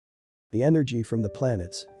The energy from the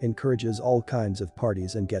planets encourages all kinds of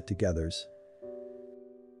parties and get-togethers.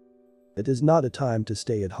 It is not a time to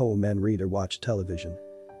stay at home and read or watch television.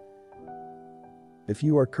 If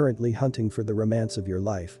you are currently hunting for the romance of your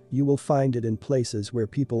life, you will find it in places where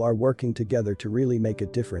people are working together to really make a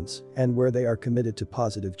difference and where they are committed to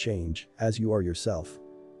positive change, as you are yourself.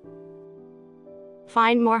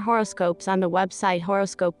 Find more horoscopes on the website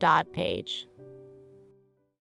horoscope.page.